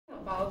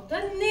about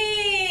the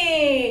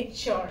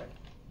nature.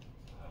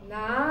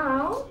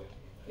 Now,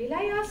 will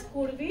I ask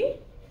Purvi,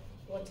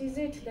 what is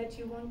it that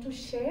you want to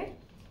share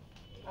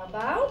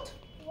about?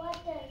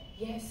 Water.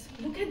 Yes,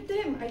 look at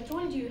them. I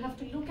told you, you have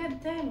to look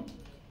at them.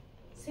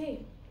 Say,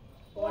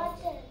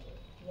 Water.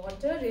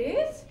 Water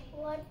is?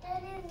 Water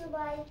is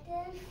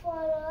vital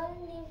for all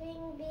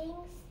living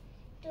beings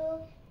to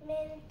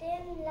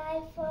maintain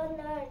life on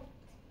earth.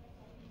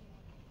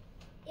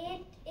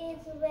 It is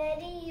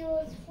very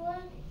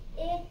useful.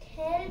 It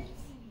helps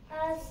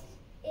us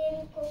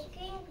in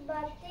cooking,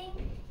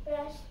 bathing,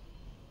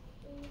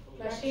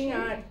 Brushing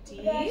our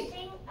teeth.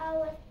 brushing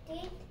our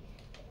teeth.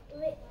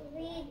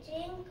 We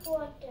drink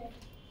water.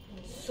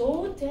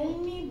 So tell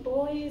me,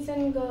 boys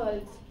and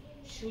girls,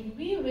 should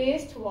we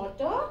waste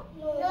water?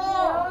 No.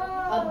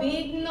 A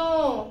big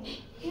no.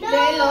 No.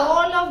 Tell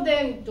all of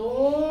them,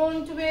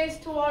 don't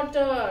waste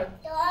water.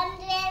 Don't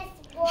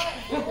waste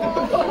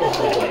water.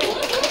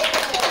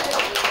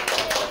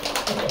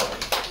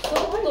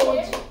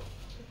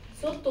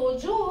 So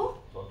Tojo,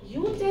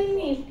 you tell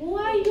me, who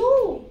are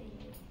you?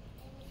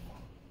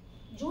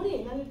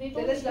 Jode,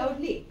 Tell us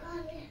loudly.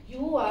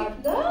 you are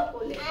the I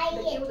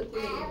am the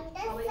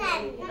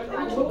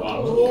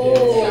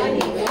sun.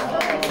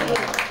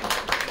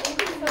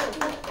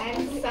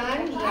 and sun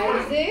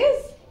rises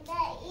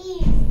The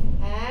east.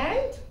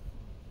 and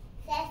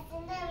Sets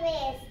in the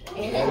west.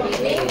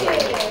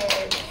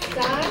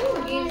 sun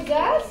gives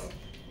us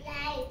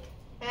Light.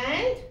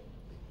 and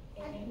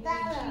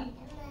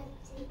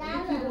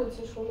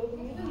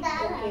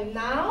okay,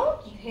 now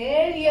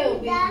here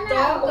we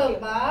talk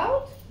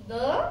about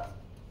the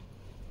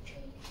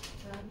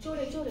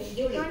Jode,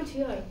 you can't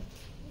hear.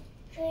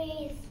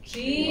 Trees.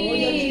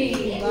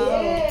 Trees.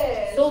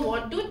 Wow. So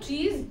what do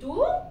trees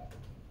do?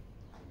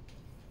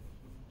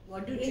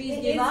 What do trees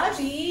Is give us?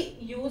 tree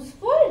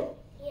useful?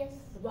 Yes.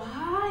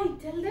 Why?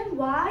 Tell them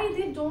why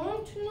they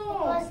don't know.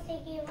 Because they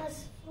give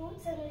us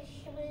fruits and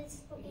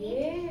vegetables to eat.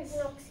 Yes.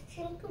 And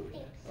oxygen to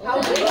breathe. How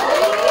do you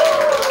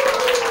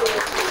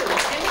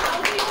and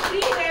how do you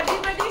breathe?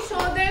 Everybody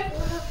show them.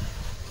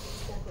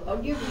 How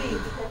do you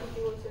breathe?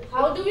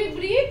 How do we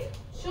breathe?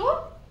 Show.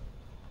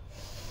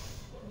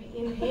 We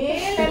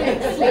inhale and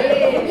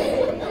exhale.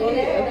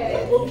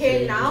 Okay,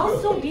 now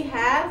so we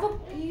have a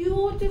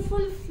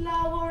beautiful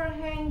flower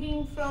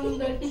hanging from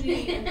the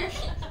tree.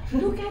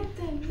 Look at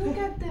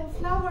them.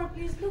 Flower,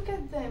 please look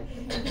at them.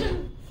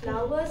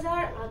 Flowers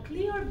are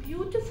ugly or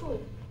beautiful?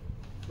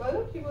 How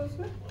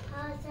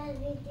shall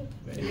we do?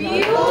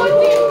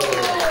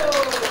 Beautiful.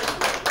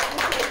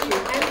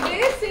 And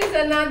this is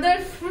another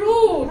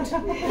fruit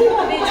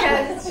which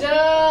has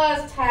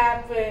just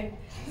happened.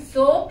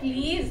 So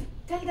please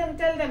tell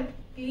them,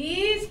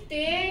 please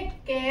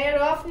take care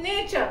of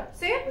nature.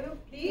 Say.